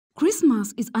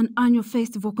Christmas is an annual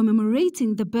festival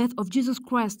commemorating the birth of Jesus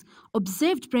Christ,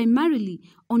 observed primarily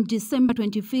on December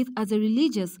 25th as a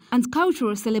religious and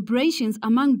cultural celebrations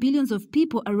among billions of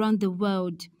people around the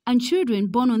world. And children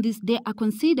born on this day are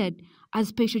considered as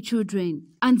special children.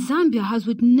 And Zambia has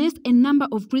witnessed a number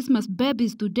of Christmas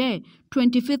babies today,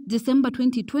 25th December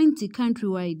 2020,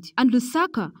 countrywide. And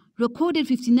Lusaka recorded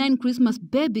 59 Christmas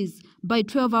babies by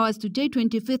 12 hours today,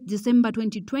 25th December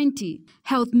 2020.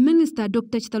 Health Minister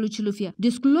Doctor Chitalu Chilufya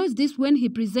disclosed this when he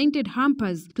presented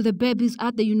hampers to the babies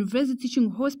at the University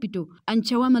Teaching Hospital and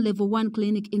Chawama Level 1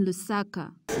 clinic in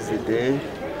Lusaka. This is a day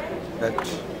that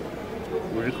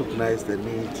we recognize the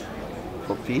need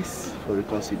for peace, for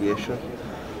reconciliation,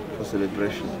 for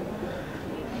celebration.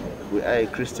 We are a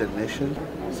Christian nation.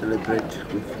 We celebrate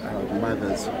with our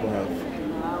mothers who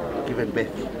have given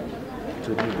birth to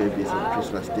new babies on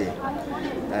Christmas Day.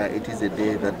 It is a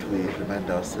day that we remind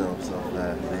ourselves of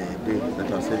the day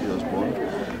that our Savior was born,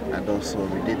 and also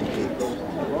we dedicate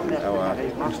to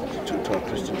our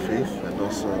Christian faith, and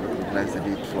also recognize the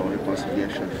need for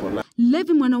reconciliation, for love.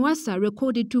 Levi Mwanawasa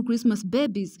recorded 2 Christmas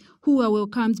babies who were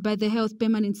welcomed by the Health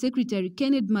Permanent Secretary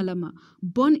Kenneth Malama,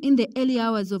 born in the early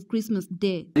hours of Christmas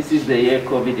Day. This is the year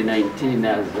COVID-19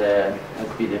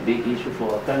 has been a big issue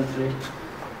for our country,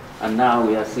 and now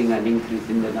we are seeing an increase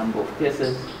in the number of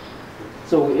cases.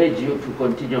 So we urge you to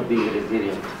continue being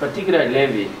resilient, particularly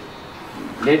Levi.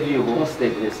 Levi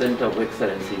hosted the Center of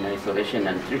Excellence in Isolation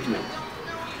and Treatment.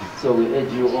 So we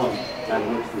urge you on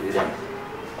and not to relent.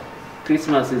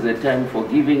 Christmas is a time for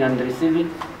giving and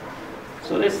receiving.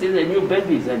 So let's see the new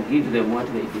babies and give them what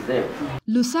they deserve.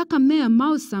 Lusaka Mayor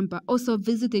Mao Sampa also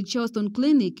visited Charleston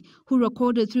Clinic, who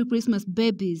recorded 3 Christmas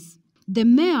babies. The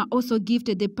mayor also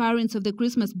gifted the parents of the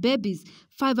Christmas babies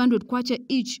 500 kwacha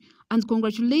each and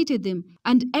congratulated them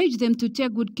and urged them to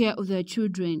take good care of their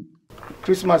children.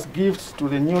 Christmas gifts to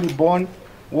the newly born.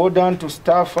 Well done to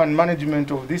staff and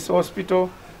management of this hospital.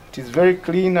 It is very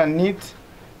clean and neat.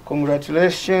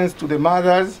 Congratulations to the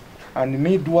mothers and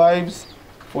midwives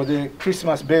for the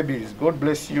Christmas babies. God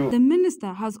bless you. The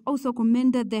minister has also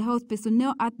commended the health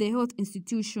personnel at the health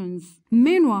institutions.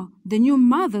 Meanwhile, the new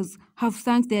mothers have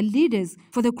thanked their leaders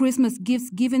for the Christmas gifts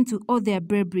given to all their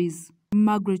babies.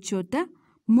 Margaret Chota,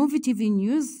 Movie TV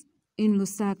News in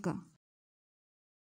Lusaka.